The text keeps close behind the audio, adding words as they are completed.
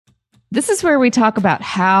This is where we talk about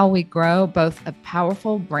how we grow both a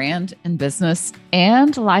powerful brand and business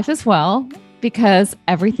and life as well, because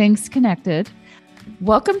everything's connected.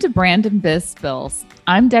 Welcome to Brand and Biz Spills.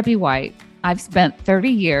 I'm Debbie White. I've spent 30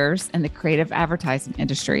 years in the creative advertising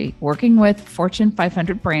industry, working with Fortune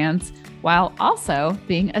 500 brands, while also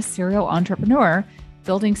being a serial entrepreneur,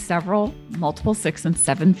 building several multiple 6- and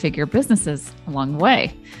 7-figure businesses along the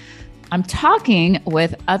way. I'm talking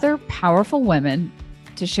with other powerful women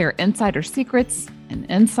to share insider secrets and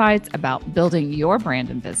insights about building your brand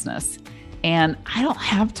and business. And I don't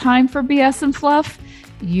have time for BS and fluff.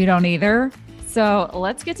 You don't either. So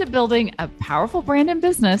let's get to building a powerful brand and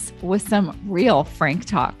business with some real frank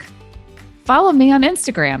talk. Follow me on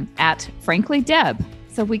Instagram at FranklyDeb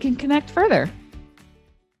so we can connect further.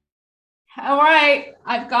 All right.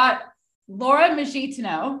 I've got Laura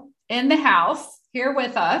Mzhickteno in the house here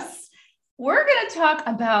with us. We're going to talk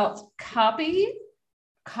about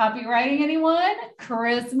copywriting, anyone,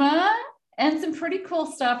 charisma, and some pretty cool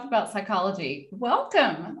stuff about psychology.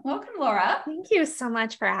 Welcome, Laura. Thank you so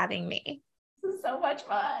much for having me. This is so much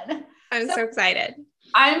fun. I'm so excited.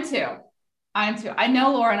 I am too. I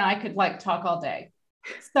know Laura and I could talk all day.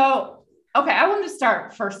 So, okay, I want to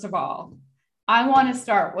start, first of all, I want to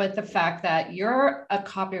start with the fact that you're a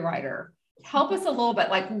copywriter. Help us a little bit,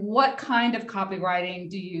 what kind of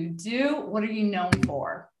copywriting do you do? What are you known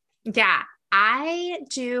for? Yeah, I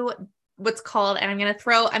do what's called, and I'm going to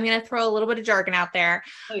throw a little bit of jargon out there.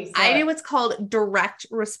 Please, I do what's called direct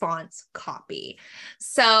response copy.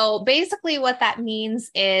 So basically what that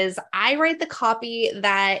means is I write the copy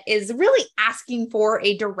that is really asking for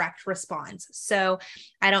a direct response. So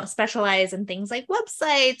I don't specialize in things like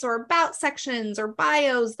websites or about sections or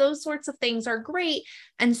bios. Those sorts of things are great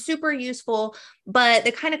and super useful. But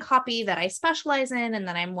the kind of copy that I specialize in and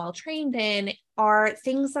that I'm well trained in are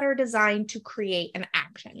things that are designed to create an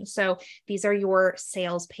action. So these are your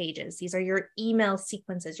sales pages. These are your email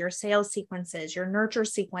sequences, your sales sequences, your nurture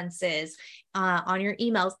sequences on your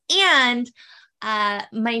emails. And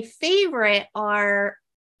my favorite are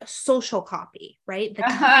social copy, right? The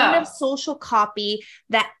kind of social copy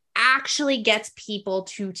that actually gets people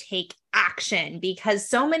to take action, because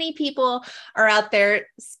so many people are out there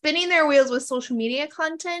spinning their wheels with social media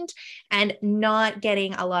content and not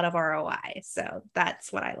getting a lot of ROI. So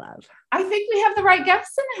that's what I love. I think we have the right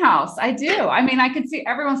guests in the house. I do. I mean, I can see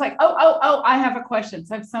everyone's like, oh, I have a question.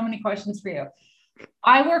 So I have so many questions for you.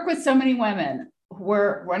 I work with so many women.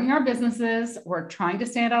 We're running our businesses. We're trying to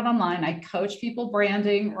stand out online. I coach people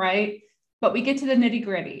branding, right? But we get to the nitty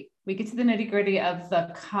gritty. We get to the nitty gritty of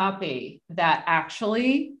the copy that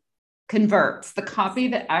actually converts, the copy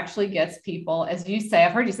that actually gets people, as you say,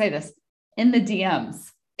 I've heard you say this, in the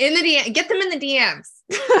DMs. Get them in the DMs.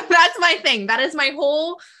 That's my thing. That is my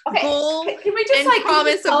whole goal. Can we just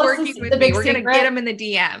promise of working with me? We're going to get them in the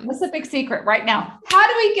DM. What's the big secret right now? How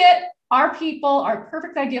do we get our people, our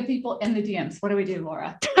perfect ideal people in the DMs? What do we do,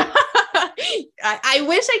 Laura? I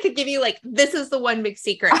wish I could give you this is the one big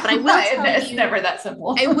secret, but I will tell you. It's never that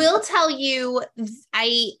simple. I will tell you,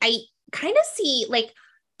 I kind of see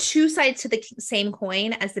two sides to the same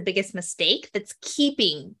coin as the biggest mistake that's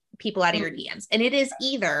keeping people out of your DMs. And it is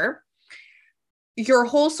either your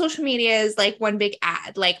whole social media is one big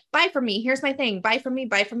ad, buy from me, here's my thing, buy from me,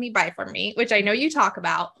 buy from me, buy from me, which I know you talk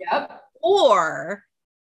about. Yep. Or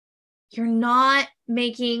you're not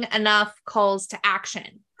making enough calls to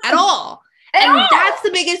action at all. That's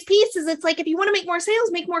the biggest piece is it's if you want to make more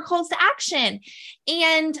sales, make more calls to action.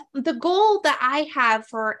 And the goal that I have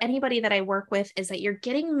for anybody that I work with is that you're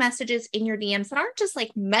getting messages in your DMs that aren't just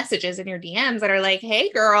messages in your DMs that are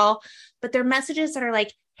hey girl, but they're messages that are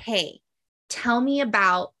hey, tell me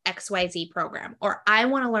about XYZ program, or I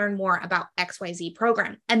want to learn more about XYZ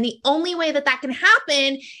program. And the only way that can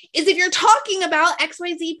happen is if you're talking about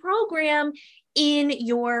XYZ program in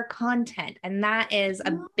your content. And that is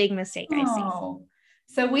a big mistake I see.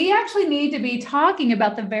 So we actually need to be talking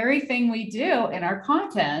about the very thing we do in our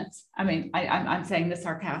content. I mean, I'm saying this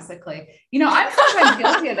sarcastically. I'm sometimes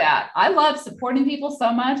guilty of that. I love supporting people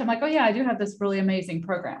so much. I'm oh yeah, I do have this really amazing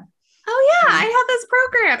program. Oh yeah, I have this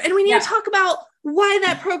program. And we need to talk about why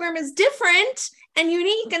that program is different and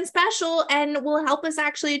unique and special and will help us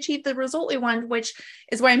actually achieve the result we want, which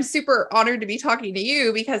is why I'm super honored to be talking to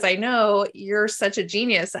you, because I know you're such a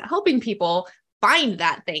genius at helping people find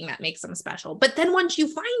that thing that makes them special. But then once you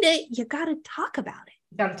find it, you got to talk about it.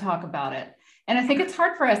 You got to talk about it. And I think it's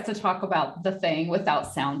hard for us to talk about the thing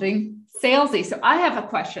without sounding salesy. So I have a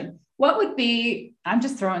question. What would be, I'm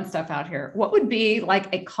just throwing stuff out here. What would be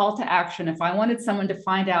a call to action if I wanted someone to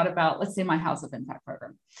find out about, let's say, my House of Impact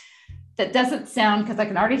program? that doesn't sound, because I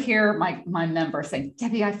can already hear my member saying,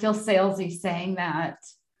 Debbie, I feel salesy saying that.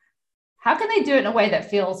 How can they do it in a way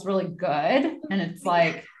that feels really good? And it's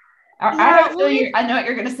like, I know what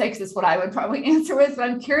you're going to say, because it's what I would probably answer with, but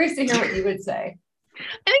I'm curious to hear what you would say.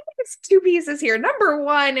 I think it's two pieces here. Number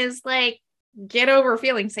one is like, get over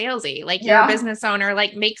feeling salesy. Like you're a business owner,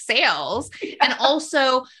 like make sales. Yeah. And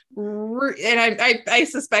also, and I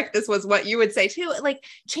suspect this was what you would say too, like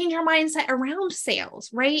change your mindset around sales,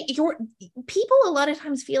 right? Your people a lot of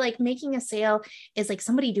times feel like making a sale is like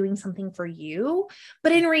somebody doing something for you.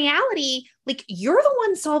 But in reality, like you're the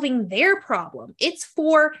one solving their problem. It's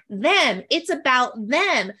for them. It's about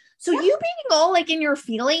them. So you being all like in your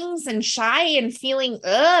feelings and shy and feeling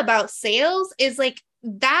about sales is like,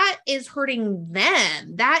 that is hurting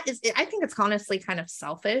them. That is, I think it's honestly kind of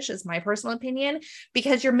selfish, is my personal opinion,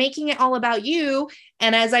 because you're making it all about you.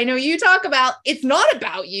 And as I know you talk about, it's not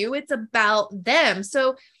about you, it's about them.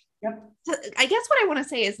 So I guess what I want to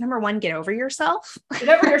say is, number one, get over yourself. Get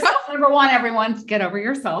over yourself. Number one, everyone, get over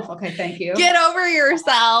yourself. Okay. Thank you. Get over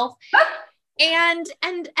yourself. And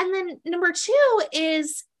then number two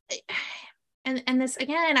is, and this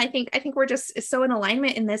again, I think we're just so in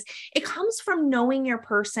alignment in this. It comes from knowing your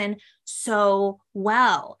person so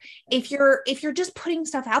well. If you're just putting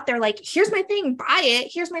stuff out there, like, here's my thing, buy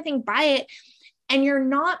it. Here's my thing, buy it. And you're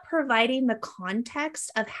not providing the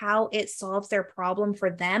context of how it solves their problem for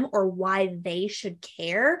them or why they should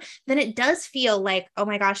care, then it does feel like, oh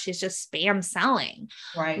my gosh, she's just spam selling.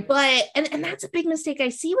 Right. But, and that's a big mistake I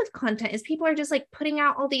see with content, is people are just like putting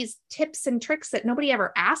out all these tips and tricks that nobody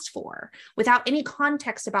ever asked for without any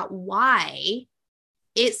context about why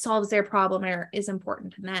it solves their problem or is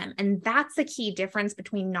important to them. And that's the key difference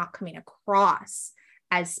between not coming across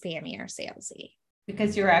as spammy or salesy.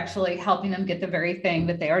 Because you're actually helping them get the very thing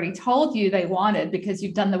that they already told you they wanted, because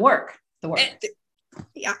you've done the work. The work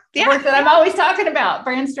that I'm always talking about,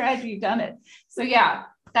 brand strategy, you've done it. So yeah,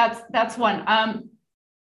 that's one.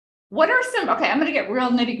 What are some, okay, I'm going to get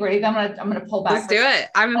real nitty gritty. I'm going to pull back. Let's do it.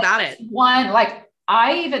 I'm about it. One, like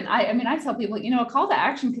I tell people, a call to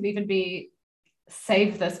action could even be,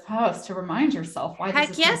 save this post to remind yourself why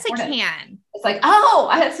this is important. It can. It's like, oh,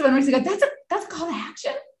 I had someone recently go, that's a call to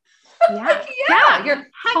action. Yeah. You're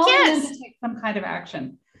calling them to take some kind of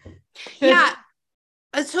action. Yeah.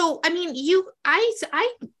 So, I mean,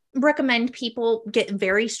 I recommend people get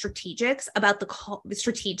very strategic about the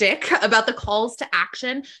calls to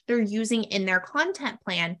action they're using in their content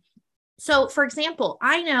plan. So, for example,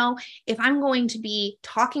 I know if I'm going to be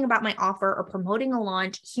talking about my offer or promoting a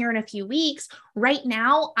launch here in a few weeks, right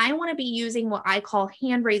now, I want to be using what I call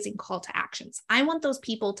hand-raising call to actions. I want those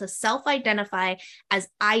people to self-identify as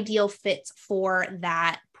ideal fits for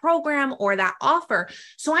that program or that offer.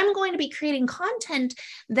 So I'm going to be creating content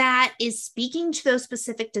that is speaking to those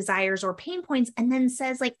specific desires or pain points, and then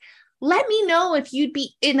says, like, let me know if you'd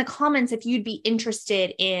be in the comments, if you'd be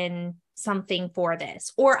interested in something for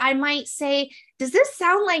this. Or I might say, does this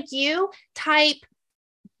sound like you? Type,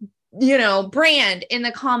 brand in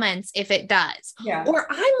the comments if it does. Yeah. Or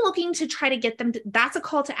I'm looking to try to get them to, that's a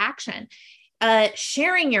call to action.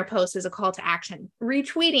 Sharing your post is a call to action.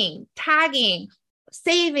 Retweeting, tagging,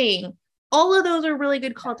 saving, all of those are really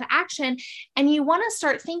good call to action. And you want to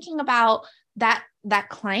start thinking about that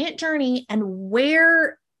client journey and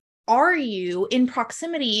where are you in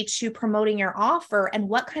proximity to promoting your offer, and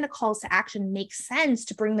what kind of calls to action make sense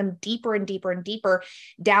to bring them deeper and deeper and deeper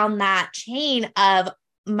down that chain of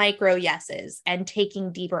micro yeses and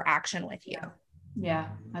taking deeper action with you. Yeah,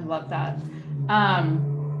 I love that. I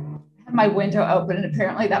had my window open and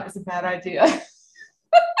apparently that was a bad idea.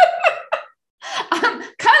 I'm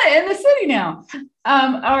kind of in the city now.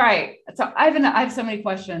 All right. So I have so many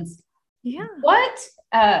questions. Yeah.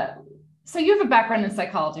 So you have a background in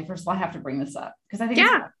psychology. First of all, I have to bring this up because I think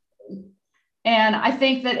and I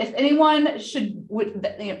think that if anyone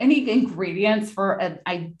any ingredients for an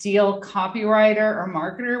ideal copywriter or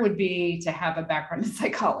marketer would be to have a background in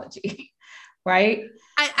psychology, right?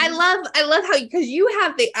 I love how, because you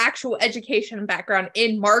have the actual education and background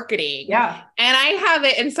in marketing. Yeah. And I have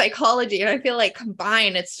it in psychology, and I feel like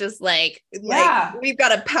combined, it's just like we've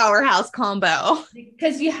got a powerhouse combo.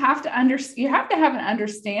 Because you have to have an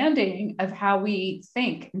understanding of how we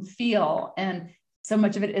think and feel. And so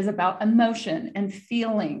much of it is about emotion and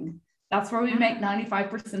feeling. That's where we make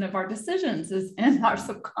 95% of our decisions, is in our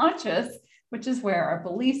subconscious, which is where our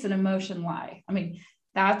beliefs and emotion lie. I mean,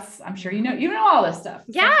 I'm sure you know all this stuff.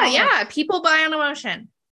 Yeah. People buy on emotion.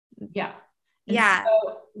 Yeah.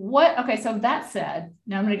 And so that said,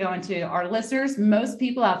 now I'm going to go into our listeners. Most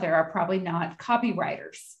people out there are probably not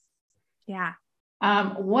copywriters. Yeah.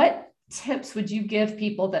 What tips would you give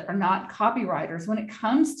people that are not copywriters when it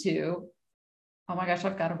comes to, oh my gosh,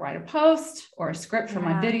 I've got to write a post or a script for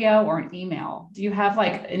my video or an email? Do you have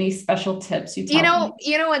like any special tips you tell me?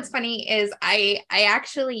 You know, what's funny is I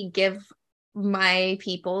actually give my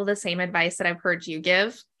people the same advice that I've heard you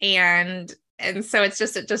give. And so it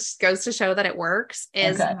just goes to show that it works.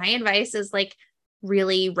 Is my advice is like,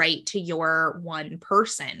 really write to your one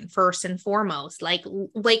person first and foremost. Like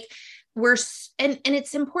we're, and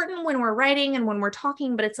it's important when we're writing and when we're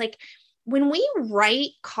talking, but it's like, when we write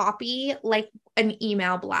copy, like an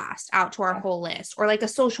email blast out to our whole list, or like a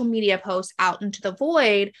social media post out into the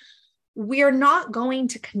void, we're not going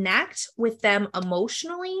to connect with them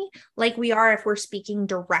emotionally like we are if we're speaking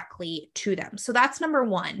directly to them. So that's number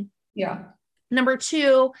one. Yeah. Number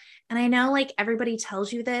two, and I know like everybody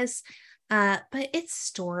tells you this, but it's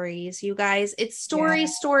stories, you guys. It's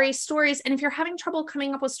stories. And if you're having trouble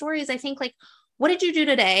coming up with stories, I think like, what did you do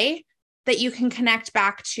today that you can connect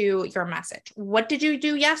back to your message? What did you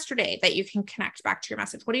do yesterday that you can connect back to your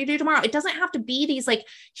message? What do you do tomorrow? It doesn't have to be these like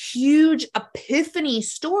huge epiphany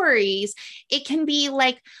stories. It can be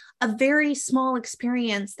like a very small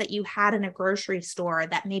experience that you had in a grocery store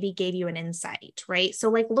that maybe gave you an insight, right?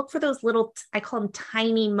 So like, look for those little, I call them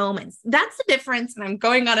tiny moments. That's the difference. And I'm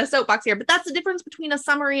going on a soapbox here, but that's the difference between a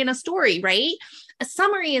summary and a story, right? A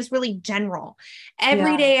summary is really general.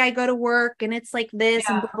 Every day I go to work and it's like this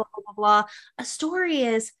and blah, blah, blah, blah, blah. A story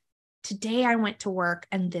is, today I went to work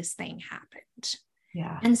and this thing happened.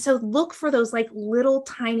 Yeah. And so look for those like little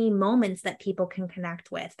tiny moments that people can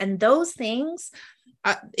connect with. And those things,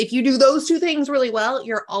 if you do those two things really well,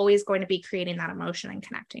 you're always going to be creating that emotion and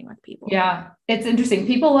connecting with people. Yeah. It's interesting.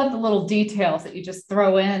 People love the little details that you just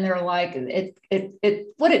throw in. They're like,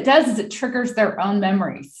 what it does is it triggers their own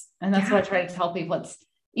memories. And that's what I try to tell people. It's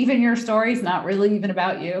even your story is not really even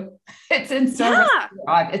about you. It's in service.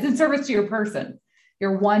 It's in service to your person.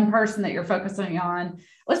 Your one person that you're focusing on.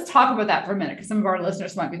 Let's talk about that for a minute, because some of our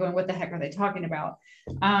listeners might be going, what the heck are they talking about?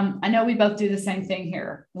 I know we both do the same thing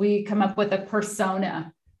here. We come up with a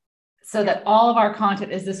persona so that all of our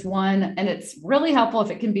content is this one. And it's really helpful if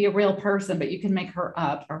it can be a real person, but you can make her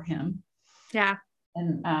up or him. Yeah.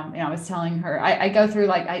 And, I was telling her, I go through,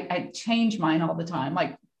 like, I change mine all the time.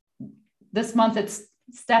 Like this month it's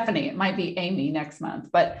Stephanie, it might be Amy next month,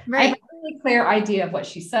 but I have a really clear idea of what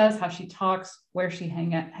she says, how she talks, where she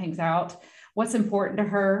hangs out, what's important to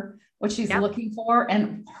her, what she's looking for,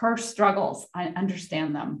 and her struggles. I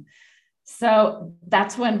understand them. So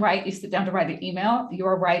that's when, you sit down to write an email,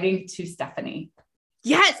 you're writing to Stephanie.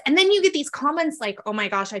 Yes. And then you get these comments like, oh my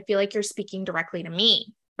gosh, I feel like you're speaking directly to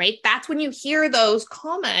me, right? That's when you hear those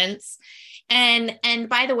comments. And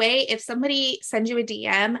by the way, if somebody sends you a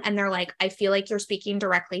DM and they're like, I feel like you're speaking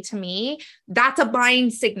directly to me, that's a buying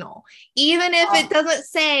signal. Even if it doesn't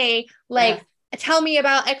say like, tell me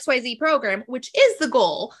about XYZ program, which is the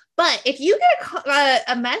goal. But if you get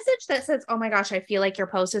a message that says, oh my gosh, I feel like your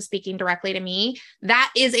post is speaking directly to me,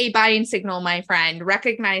 that is a buying signal, my friend.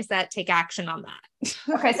 Recognize that, take action on that.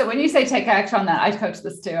 Okay. So when you say take action on that, I coach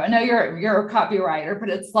this too. I know you're a copywriter, but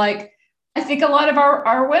it's like, I think a lot of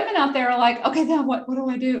our women out there are like, okay, now what do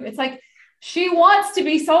I do? It's like, she wants to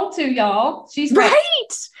be sold to, y'all. She's right.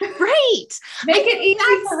 Make it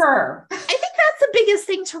easy for her. I think that's the biggest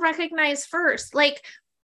thing to recognize first. Like,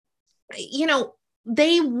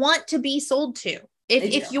 they want to be sold to.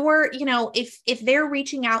 If you're, if they're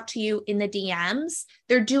reaching out to you in the DMs,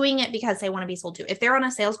 they're doing it because they want to be sold to. If they're on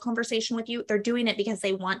a sales conversation with you, they're doing it because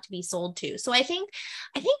they want to be sold to. So I think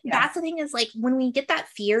that's the thing is like, when we get that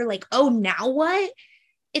fear, like, oh, now what?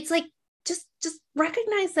 It's like, just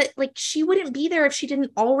recognize that like, she wouldn't be there if she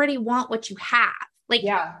didn't already want what you have. Like,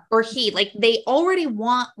 or he, like, they already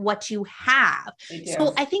want what you have.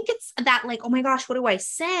 So I think it's that like, oh my gosh, what do I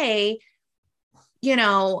say?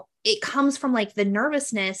 It comes from like the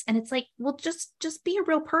nervousness, and it's like, well, just be a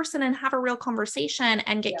real person and have a real conversation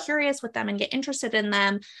and get curious with them and get interested in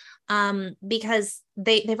them. Because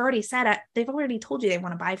they've already said it. They've already told you they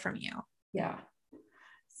want to buy from you. Yeah.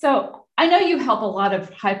 So I know you help a lot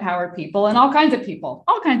of high-powered people and all kinds of people,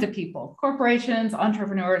 corporations,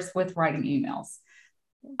 entrepreneurs with writing emails.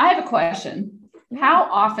 I have a question. How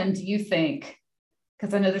often do you think,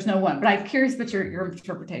 because I know there's no one, but I'm curious about your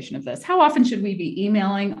interpretation of this. How often should we be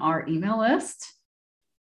emailing our email list?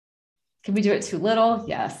 Can we do it too little?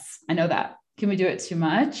 Yes, I know that. Can we do it too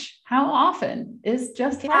much? How often is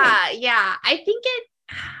just right? Yeah. I think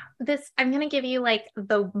I'm going to give you like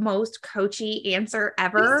the most coachy answer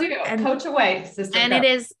ever. And coach away, sister. And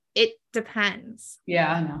it depends.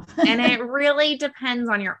 Yeah, I know. And it really depends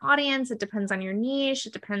on your audience. It depends on your niche.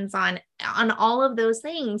 It depends on all of those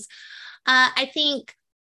things. I think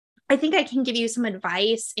I think I can give you some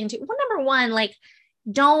advice into, well, number one, like,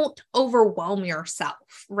 don't overwhelm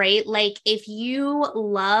yourself, right? Like if you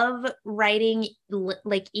love writing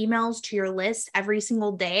like emails to your list every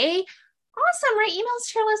single day, awesome, write emails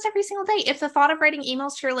to your list every single day. If the thought of writing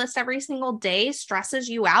emails to your list every single day stresses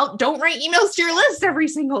you out, don't write emails to your list every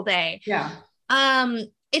single day. Yeah.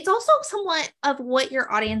 It's also somewhat of what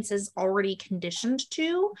your audience is already conditioned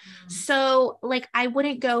to. So like, I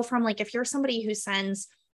wouldn't go from like, if you're somebody who sends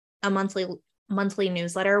a monthly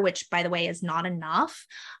newsletter, which by the way is not enough,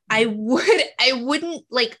 I wouldn't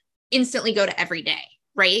like instantly go to every day,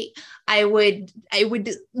 right? I would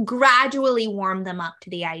gradually warm them up to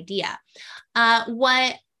the idea.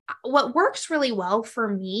 What works really well for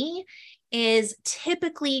me is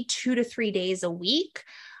typically 2 to 3 days a week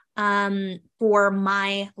for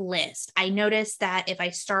my list. I notice that if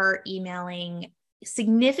I start emailing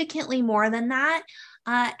significantly more than that,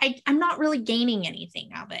 I'm not really gaining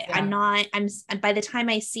anything of it. Yeah. By the time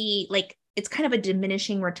I see, like, it's kind of a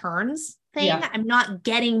diminishing returns thing. Yeah. I'm not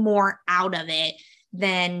getting more out of it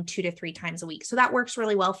than 2 to 3 times a week. So that works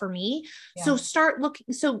really well for me. Yeah.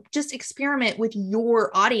 So just experiment with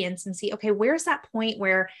your audience and see, okay, where's that point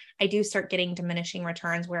where I do start getting diminishing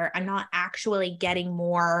returns, where I'm not actually getting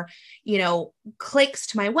more, clicks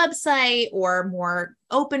to my website or more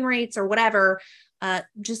open rates or whatever.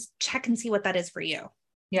 Just check and see what that is for you.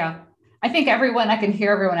 Yeah. I think I can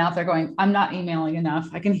hear everyone out there going, I'm not emailing enough.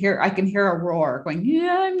 I can hear a roar going,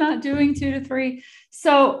 yeah, I'm not doing 2 to 3.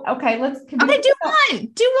 So, okay, do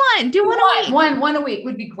one a week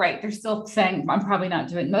would be great. They're still saying I'm probably not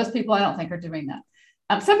doing, most people I don't think are doing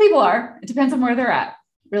that. Some people are, it depends on where they're at,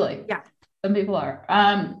 really. Yeah. Some people are.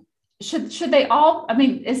 Should they all,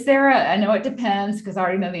 is there I know it depends because I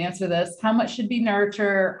already know the answer to this. How much should be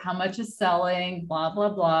nurture? How much is selling? Blah, blah,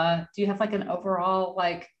 blah. Do you have like an overall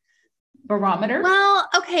like barometer? Well,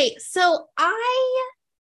 okay. So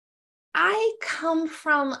I come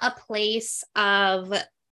from a place of,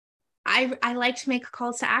 I like to make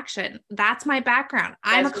calls to action. That's my background.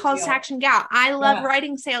 I'm a calls to action gal. I love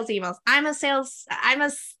writing sales emails. I'm a sales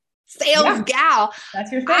gal.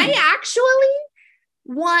 That's your thing. I actually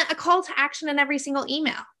want a call to action in every single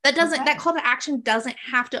email. That call to action doesn't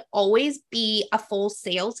have to always be a full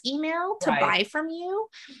sales email to buy from you.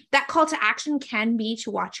 That call to action can be to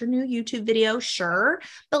watch your new YouTube video, sure.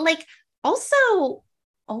 But like, also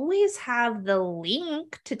always have the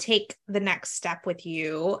link to take the next step with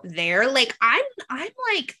you there. Like I'm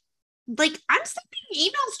sending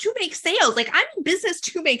emails to make sales. Like I'm in business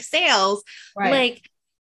to make sales. Right. Like,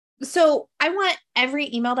 so I want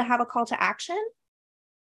every email to have a call to action.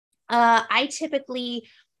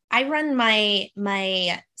 I run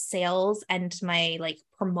my sales and my like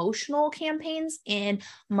promotional campaigns in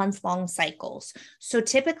month-long cycles. So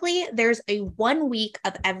typically there's a 1 week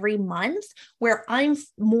of every month where I'm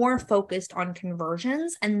more focused on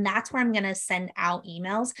conversions. And that's where I'm going to send out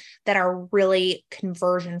emails that are really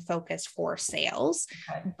conversion focused for sales.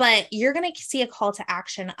 Okay. But you're going to see a call to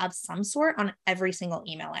action of some sort on every single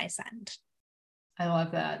email I send. I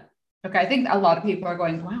love that. Okay. I think a lot of people are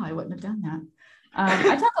going, wow, I wouldn't have done that.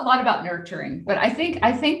 I talk a lot about nurturing, but I think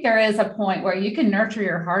there is a point where you can nurture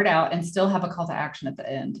your heart out and still have a call to action at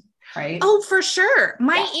the end, right? Oh, for sure.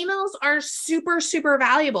 My emails are super, super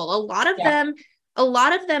valuable. A lot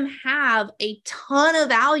of them have a ton of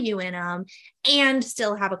value in them and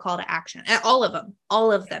still have a call to action. All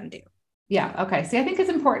of them do. Yeah. Okay. See, I think it's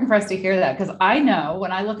important for us to hear that, because I know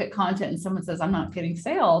when I look at content and someone says, I'm not getting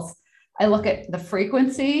sales, I look at the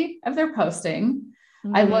frequency of their posting.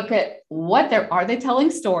 Mm-hmm. I look at are they telling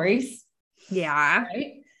stories? Yeah.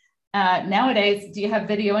 Right. Nowadays, do you have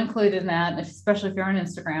video included in that? Especially if you're on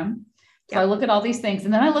Instagram. So I look at all these things,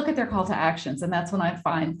 and then I look at their call to actions, and that's when I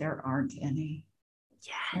find there aren't any.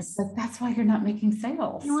 Yes. That's why you're not making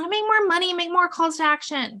sales. You want to make more money, make more calls to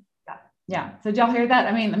action. Yeah. So did y'all hear that?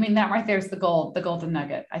 I mean, that right there is the golden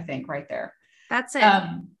nugget, I think, right there. That's it.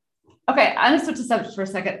 Okay. I'm going to switch the subject for a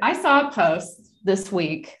second. I saw a post this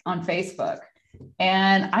week on Facebook,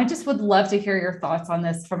 and I just would love to hear your thoughts on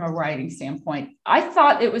this from a writing standpoint. I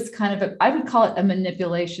thought it was kind of I would call it a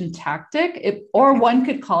manipulation tactic, or one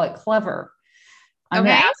could call it clever. I'm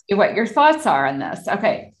going to ask you what your thoughts are on this.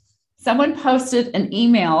 Okay. Someone posted an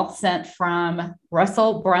email sent from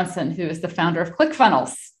Russell Brunson, who is the founder of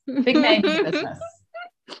ClickFunnels, big name in business.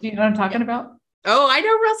 Do you know what I'm talking about? Oh, I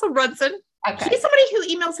know Russell Brunson. Okay. He's somebody who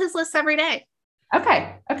emails his list every day.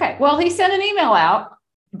 Okay. Well, he sent an email out,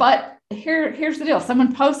 but here's the deal.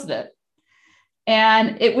 Someone posted it,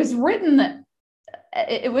 and it was written.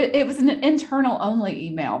 It was an internal only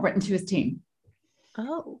email written to his team.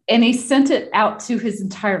 Oh. And he sent it out to his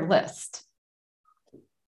entire list.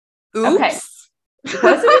 Okay. Oops.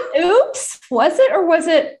 Was it an oops? Was it, or was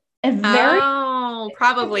it a very? Oh,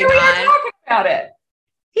 probably Here we are not. talking about it.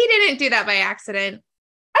 He didn't do that by accident.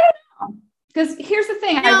 I don't know. Because here's the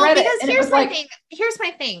thing. I No, read it because and it here's was my like, thing. Here's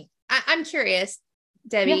my thing. I'm curious,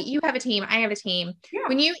 Debbie. yeah, You have a team. I have a team. yeah.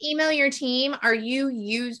 When you email your team, are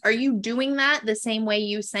you doing that the same way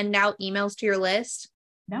you send out emails to your list?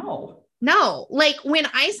 No. No, like when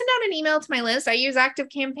I send out an email to my list, I use Active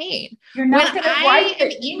Campaign. You're When not going to I write am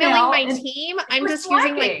the emailing email my and team, I'm we're just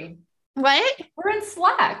using like slacking. what? We're in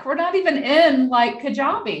Slack. We're not even in like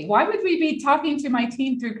Kajabi. Why would we be talking to my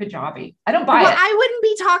team through Kajabi? I don't buy Well, it. I wouldn't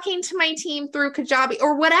be talking to my team through Kajabi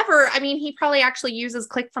or whatever. I mean, he probably actually uses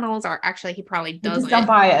ClickFunnels, or actually he probably You just doesn't. don't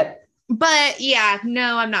buy it. But yeah,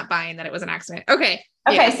 no, I'm not buying that it was an accident. Okay.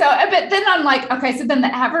 Okay. Yeah. So, but then I'm like, okay, so then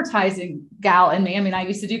the advertising gal in me, I mean, I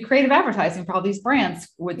used to do creative advertising for all these brands,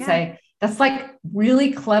 would say, that's like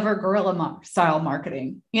really clever guerrilla style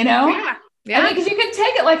marketing, you know? Yeah. Yeah. I mean, because you can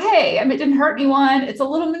take it like, hey, I mean, it didn't hurt anyone. It's a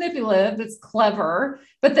little manipulative. It's clever.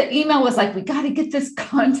 But the email was like, we got to get this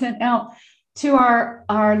content out to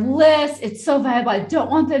our list. It's so valuable. I don't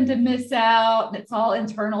want them to miss out. And it's all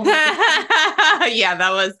internal. Yeah, that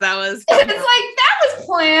was. It's like, that was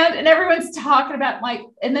planned. And everyone's talking about like,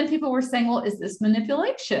 and then people were saying, well, is this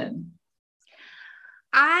manipulation?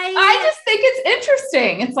 I just think it's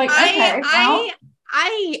interesting. It's like, okay, well.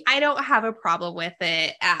 I don't have a problem with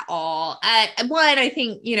it at all. One, I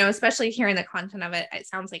think, especially hearing the content of it, it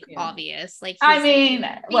sounds like obvious. Like, I mean,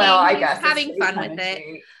 well, I guess having fun with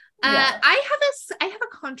it. Yeah. I have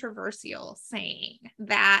a controversial saying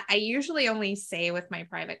that I usually only say with my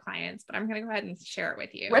private clients, but I'm going to go ahead and share it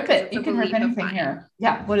with you. Rip it. You can rip anything here.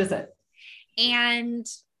 Yeah. What is it? And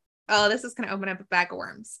this is going to open up a bag of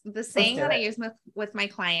worms. The saying that I use with my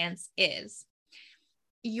clients is,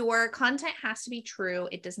 your content has to be true.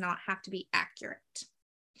 It does not have to be accurate.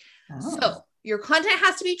 Oh. So your content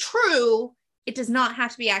has to be true. It does not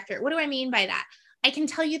have to be accurate. What do I mean by that? I can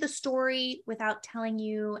tell you the story without telling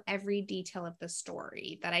you every detail of the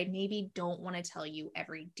story, that I maybe don't want to tell you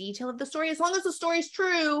every detail of the story, as long as the story is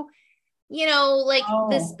true.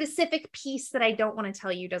 The specific piece that I don't want to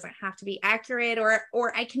tell you doesn't have to be accurate,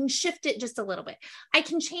 or I can shift it just a little bit. I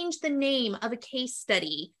can change the name of a case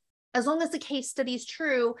study. As long as the case study is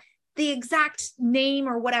true, the exact name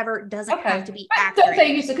or whatever doesn't have to be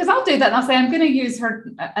accurate. Because I'll do that and I'll say, I'm going to use her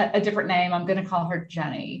a different name. I'm going to call her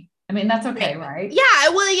Jenny. I mean, that's okay, right? Yeah.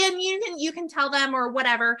 Well, and you can tell them or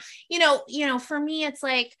whatever, for me, it's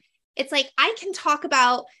like, I can talk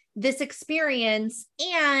about this experience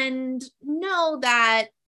and know that,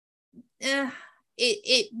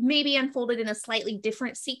 it may be unfolded in a slightly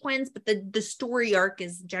different sequence, but the story arc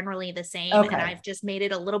is generally the same. Okay. And I've just made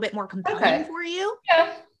it a little bit more compelling for you.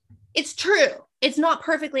 Yeah. It's true. It's not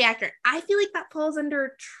perfectly accurate. I feel like that falls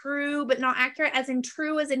under true, but not accurate, as in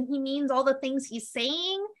true, as in he means all the things he's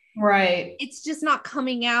saying. Right. It's just not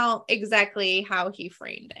coming out exactly how he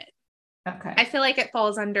framed it. Okay. I feel like it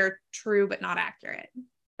falls under true, but not accurate.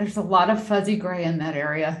 There's a lot of fuzzy gray in that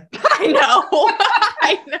area. I know.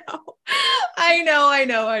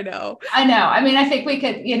 I mean, I think we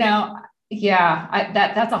could,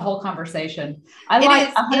 that's a whole conversation.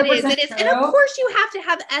 It is. And of course you have to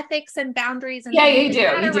have ethics and boundaries and you do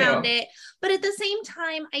around it. But at the same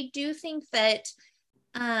time, I do think that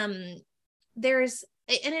I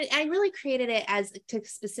really created it as to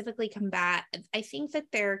specifically combat. I think that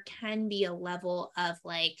there can be a level of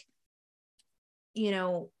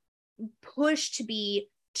push to be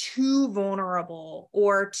too vulnerable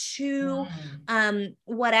or too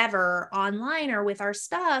whatever online or with our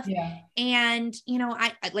stuff. Yeah. And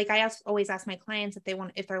always ask my clients if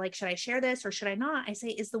they're like, should I share this or should I not? I say,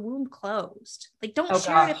 is the wound closed? Like, don't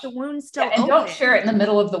share it if the wound's still open. And don't share it in the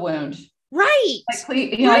middle of the wound. Right.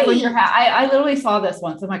 Like when you're I literally saw this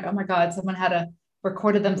once. I'm like, oh my God, someone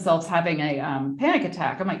recorded themselves having a panic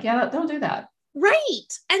attack. I'm like, yeah, don't do that. Right.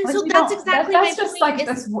 And so that's exactly that's just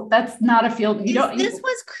point. That's not a field. This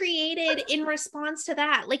was created in response to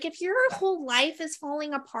that. Like, if your whole life is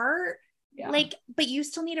falling apart, but you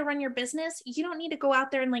still need to run your business, you don't need to go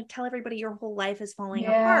out there and tell everybody your whole life is falling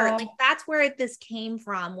apart. Like, that's where this came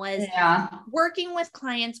from, was working with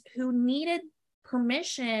clients who needed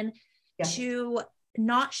permission to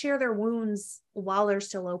not share their wounds while they're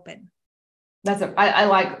still open. I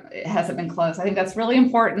like, it hasn't been closed. I think that's really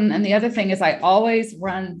important. And the other thing is, I always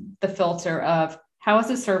run the filter of, how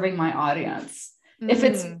is it serving my audience? If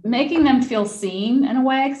it's making them feel seen in a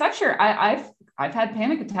way, because I've had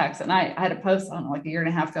panic attacks, and I had a post on like a year and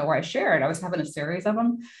a half ago where I shared, I was having a series of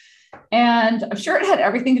them. And I'm sure it had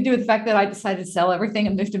everything to do with the fact that I decided to sell everything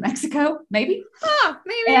and move to Mexico, maybe.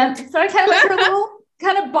 Maybe. And so I kind of went through a little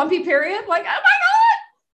kind of bumpy period, like, oh my God.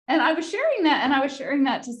 And I was sharing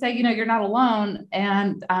that to say, you're not alone.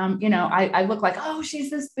 And, I look like, oh, she's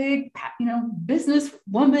this big, business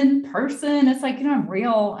woman person. It's like, I'm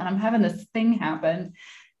real and I'm having this thing happen.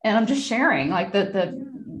 And I'm just sharing like I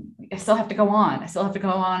still have to go on. I still have to go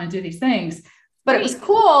on and do these things. But it was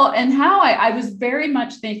cool. And how I was very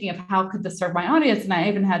much thinking of how could this serve my audience. And I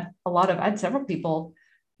even had I had several people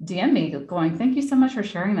DM me going, thank you so much for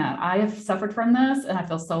sharing that. I have suffered from this and I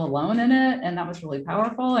feel so alone in it. And that was really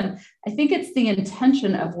powerful. And I think it's the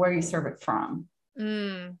intention of where you serve it from. I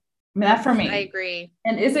mean, that for me. I agree.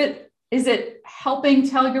 And is it helping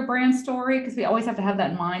tell your brand story? Because we always have to have that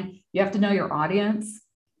in mind. You have to know your audience.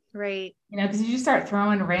 Right. Because you just start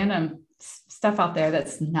throwing random stuff out there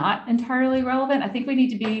that's not entirely relevant. I think we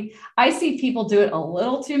need to I see people do it a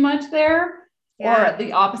little too much there. Yeah. Or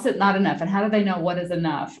the opposite, not enough. And how do they know what is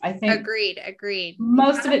enough? I think agreed.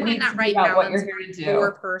 Most of it needs to be about what you're here to do.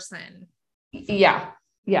 Your person. Yeah.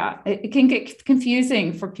 It can get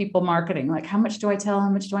confusing for people marketing. Like, how much do I tell? How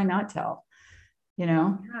much do I not tell?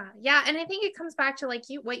 Yeah. And I think it comes back to like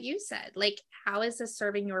what you said, like, how is this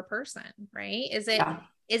serving your person? Right. Is it,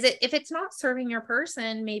 if it's not serving your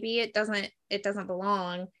person, maybe it doesn't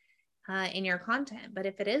belong in your content. But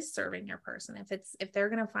if it is serving your person, if they're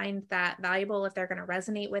going to find that valuable, if they're going to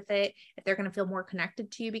resonate with it, if they're going to feel more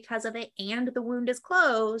connected to you because of it, and the wound is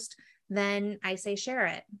closed, then I say share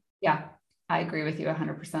it. Yeah, I agree with you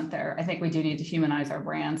 100% there. I think we do need to humanize our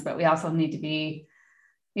brands, but we also need to be,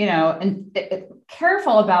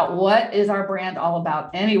 careful about what is our brand all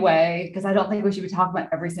about anyway, because I don't think we should be talking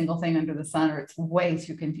about every single thing under the sun, or it's way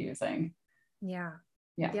too confusing. Yeah,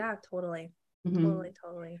 totally. Mm-hmm.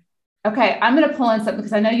 Totally. Okay, I'm going to pull in something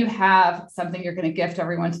because I know you have something you're going to gift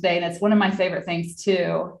everyone today. And it's one of my favorite things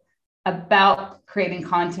too about creating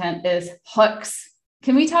content is hooks.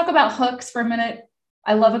 Can we talk about hooks for a minute?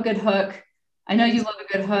 I love a good hook. I know you love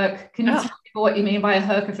a good hook. Can you tell people what you mean by a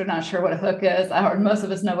hook if they're not sure what a hook is? Most of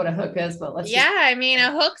us know what a hook is, but I mean,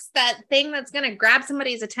 a hook's that thing that's going to grab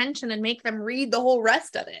somebody's attention and make them read the whole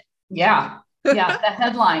rest of it. Yeah. The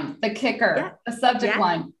headline, the kicker, the subject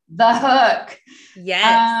line, the hook.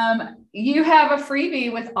 Yes. You have a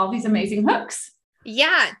freebie with all these amazing hooks.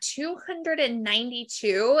 Yeah,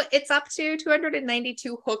 292. It's up to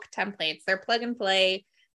 292 hook templates. They're plug and play.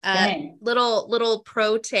 Little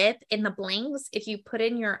pro tip in the blinks. If you put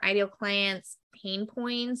in your ideal client's pain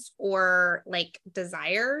points or like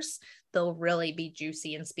desires, they'll really be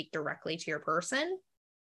juicy and speak directly to your person.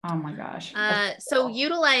 Oh my gosh. So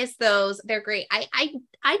utilize those. They're great.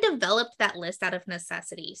 I developed that list out of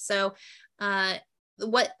necessity. So,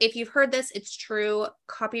 if you've heard this, it's true.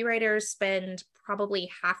 Copywriters spend probably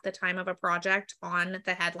half the time of a project on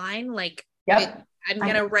the headline. Like, I'm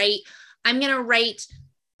going to write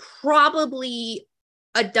probably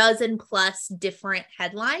a dozen plus different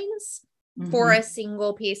headlines for a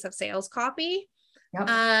single piece of sales copy.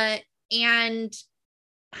 And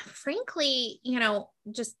frankly,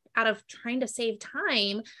 just out of trying to save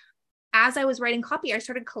time, as I was writing copy, I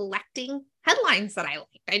started collecting headlines that I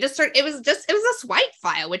liked. It was a swipe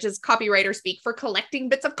file, which is copywriter speak for collecting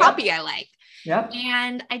bits of copy I liked.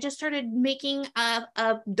 And I just started making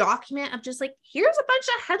a document of just like, here's a bunch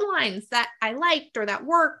of headlines that I liked or that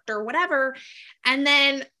worked or whatever. And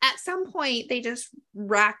then at some point they just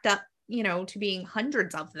racked up, to being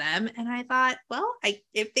hundreds of them. And I thought, well,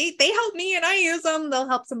 if they help me and I use them, they'll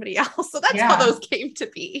help somebody else. So that's how those came to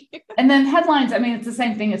be. And then headlines, I mean, it's the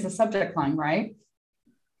same thing as a subject line, right?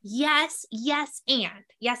 Yes, and.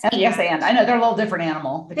 I know they're a little different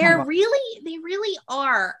animal. They really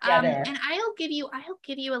are. And I'll give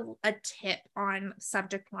you a tip on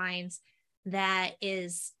subject lines that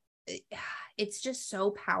is, it's just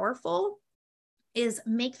so powerful, is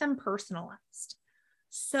make them personalized.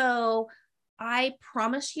 So I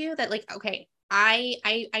promise you that, like, okay, I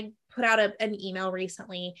put out an email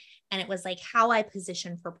recently and it was like how I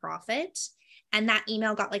position for profit. And that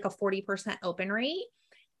email got like a 40% open rate.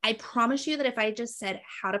 I promise you that if I just said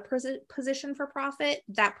how to position for profit,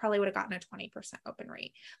 that probably would have gotten a 20% open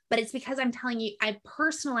rate. But it's because I'm telling you, I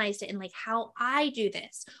personalized it in like how I do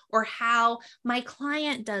this, or how my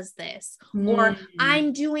client does this, or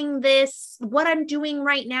I'm doing this, what I'm doing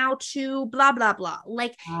right now to blah, blah, blah.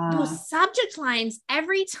 Like those subject lines,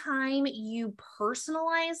 every time you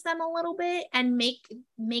personalize them a little bit and make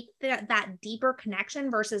that deeper connection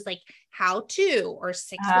versus like how to, or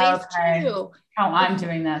 6 ways to. How I'm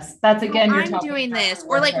doing this. That's again, you're I'm doing this,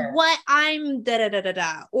 or like what I'm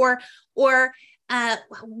or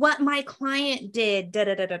what my client did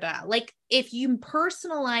Like if you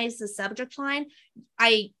personalize the subject line,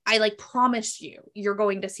 I like promise you're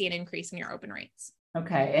going to see an increase in your open rates.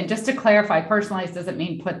 Okay. And just to clarify, personalized doesn't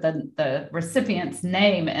mean put the recipient's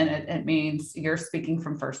name in it. It means you're speaking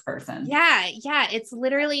from first person. Yeah. Yeah. It's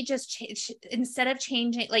literally just instead of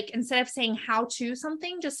changing, like instead of saying how to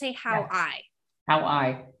something, just say how I. How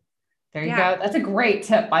I. There you go. That's a great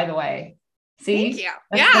tip, by the way. See? Thank you.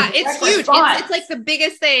 That's it's huge. It's like the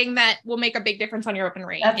biggest thing that will make a big difference on your open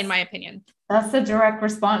rate, in my opinion. That's the direct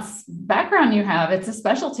response background you have. It's a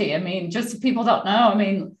specialty. I mean, just so people don't know. I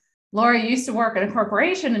mean, Laura used to work at a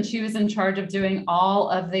corporation and she was in charge of doing all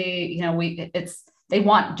of the, they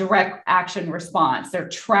want direct action response. They're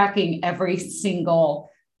tracking every single,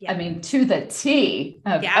 to the T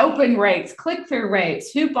of open rates, click-through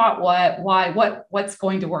rates, who bought what, why, what's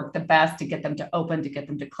going to work the best to get them to open, to get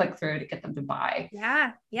them to click through, to get them to buy.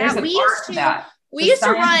 Yeah. Yeah. We used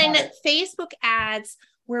to run Facebook ads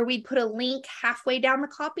where we'd put a link halfway down the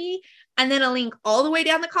copy and then a link all the way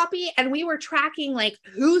down the copy. And we were tracking like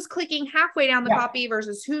who's clicking halfway down the copy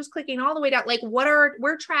versus who's clicking all the way down. Like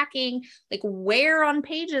we're tracking like where on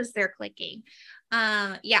pages they're clicking.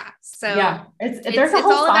 So there's a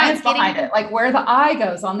whole science behind it, like where the eye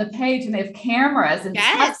goes on the page, and they have cameras and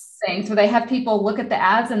things where they have people look at the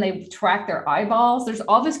ads and they track their eyeballs. There's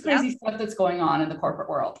all this crazy stuff that's going on in the corporate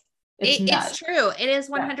world. It's true. It is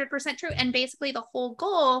 100% true. And basically the whole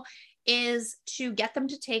goal is to get them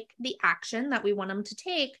to take the action that we want them to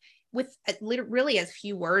take with really as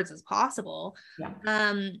few words as possible.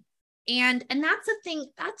 And that's the thing.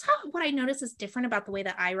 That's what I notice is different about the way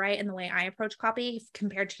that I write and the way I approach copy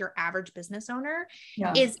compared to your average business owner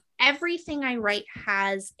is everything I write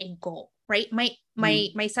has a goal, right?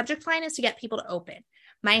 My subject line is to get people to open.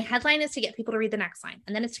 My headline is to get people to read the next line.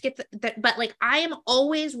 And then it's to get but like I am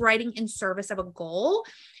always writing in service of a goal.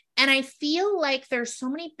 And I feel like there's so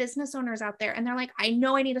many business owners out there and they're like, I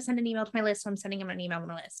know I need to send an email to my list. So I'm sending them an email to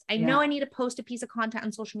my list. I know I need to post a piece of content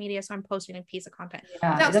on social media. So I'm posting a piece of content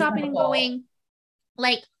without stopping and going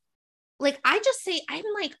like I just say, I'm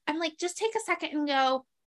like, just take a second and go,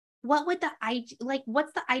 what's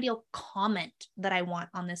the ideal comment that I want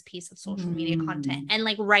on this piece of social media content, and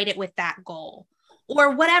like write it with that goal.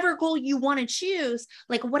 Or whatever goal you want to choose,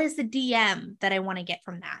 like what is the DM that I want to get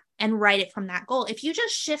from that, and write it from that goal. If you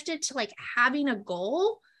just shifted to like having a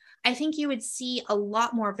goal, I think you would see a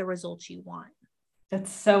lot more of the results you want. That's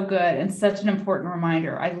so good. And such an important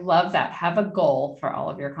reminder. I love that. Have a goal for all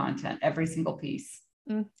of your content, every single piece.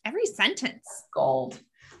 Every sentence. Gold.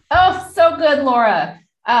 Oh, so good, Laura.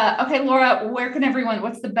 Okay, Laura,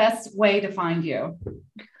 what's the best way to find you?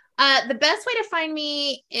 The best way to find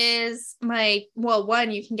me is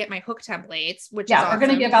one, you can get my hook templates, which is awesome. We're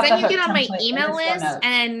going to give out then you get on my email list,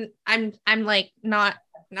 and I'm like not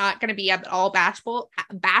going to be at all bashful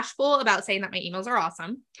about saying that my emails are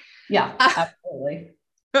awesome. Yeah, absolutely.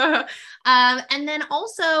 And then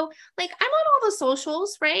also like I'm on all the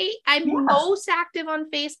socials, right? I'm most active on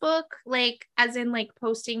Facebook, like as in like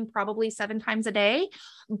posting probably 7 times a day.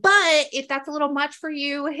 But if that's a little much for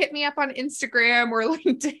you, hit me up on Instagram or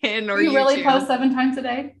LinkedIn or you YouTube. Really post 7 times a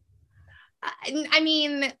day? I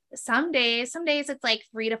mean, some days it's like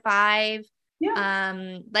 3 to 5.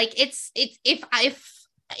 Like it's if I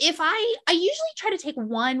usually try to take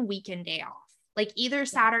one weekend day off, like either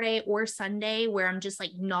Saturday or Sunday, where I'm just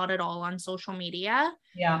like not at all on social media.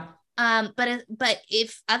 But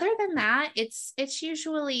if other than that, it's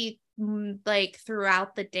usually like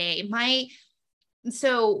throughout the day.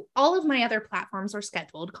 So all of my other platforms are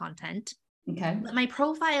scheduled content. Okay. But my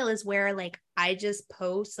profile is where like I just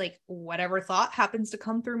post like whatever thought happens to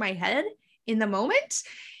come through my head in the moment.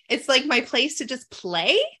 It's like my place to just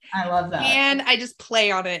play. I love that. And I just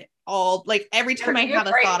play on it all. Like every time I have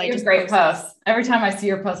a thought, I just great posts. Every time I see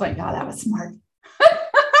your post, like, oh, that was smart.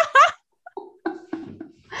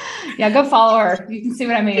 Yeah, go follow her. You can see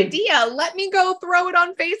what I mean. Idea. Let me go throw it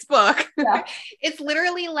on Facebook. Yeah. It's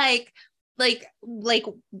literally like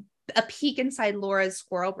a peek inside Laura's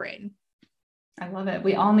squirrel brain. I love it.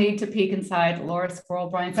 We all need to peek inside Laura's squirrel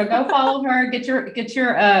brain. So go follow her. Get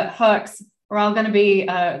your hooks. We're all going to be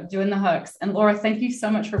doing the hooks. And Laura, thank you so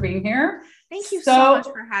much for being here. Thank you so much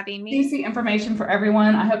for having me. Easy information for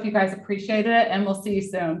everyone. I hope you guys appreciated it, and we'll see you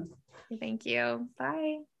soon. Thank you.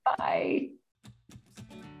 Bye. Bye.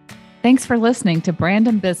 Thanks for listening to Brand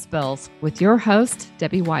and Biz Spills with your host,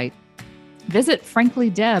 Debbie White. Visit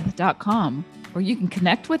franklydeb.com, where you can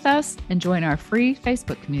connect with us and join our free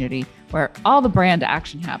Facebook community where all the brand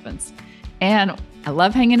action happens. And I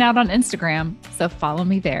love hanging out on Instagram, so follow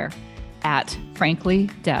me there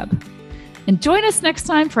 @franklydeb. And join us next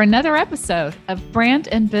time for another episode of Brand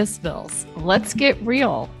and Biz Spills. Let's get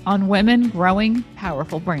real on women growing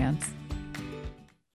powerful brands.